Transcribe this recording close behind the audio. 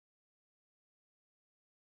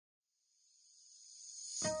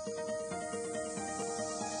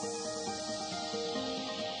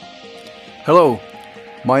Hello,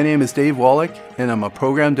 my name is Dave Wallach and I'm a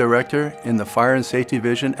Program Director in the Fire and Safety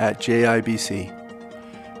Division at JIBC.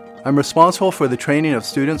 I'm responsible for the training of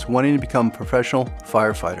students wanting to become professional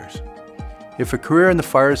firefighters. If a career in the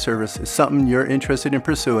fire service is something you're interested in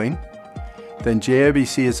pursuing, then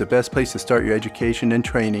JIBC is the best place to start your education and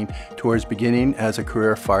training towards beginning as a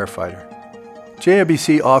career firefighter.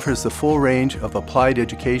 JIBC offers the full range of applied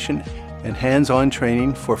education and hands-on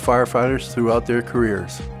training for firefighters throughout their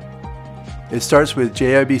careers. It starts with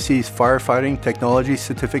JIBC's Firefighting Technology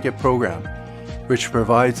Certificate Program, which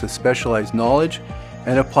provides the specialized knowledge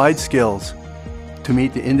and applied skills to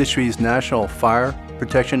meet the industry's National Fire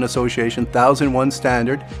Protection Association 1001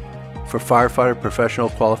 standard for firefighter professional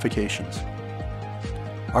qualifications.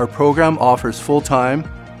 Our program offers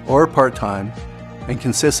full-time or part-time and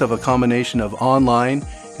consists of a combination of online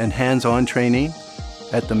and hands-on training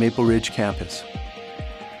at the Maple Ridge campus.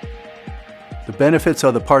 The benefits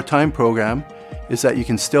of the part-time program is that you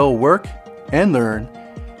can still work and learn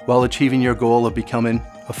while achieving your goal of becoming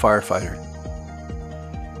a firefighter.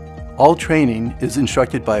 All training is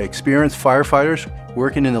instructed by experienced firefighters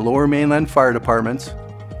working in the Lower Mainland fire departments,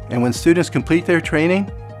 and when students complete their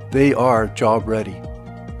training, they are job ready.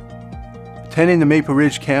 Attending the Maple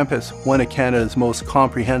Ridge campus, one of Canada's most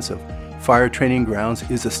comprehensive fire training grounds,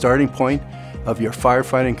 is the starting point of your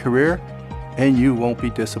firefighting career, and you won't be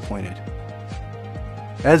disappointed.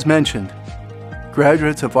 As mentioned,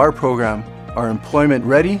 graduates of our program are employment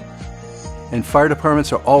ready, and fire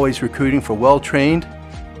departments are always recruiting for well-trained,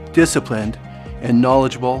 disciplined, and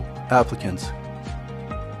knowledgeable applicants.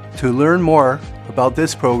 To learn more about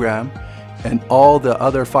this program and all the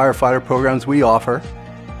other firefighter programs we offer,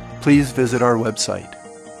 please visit our website.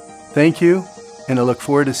 Thank you, and I look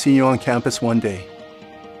forward to seeing you on campus one day.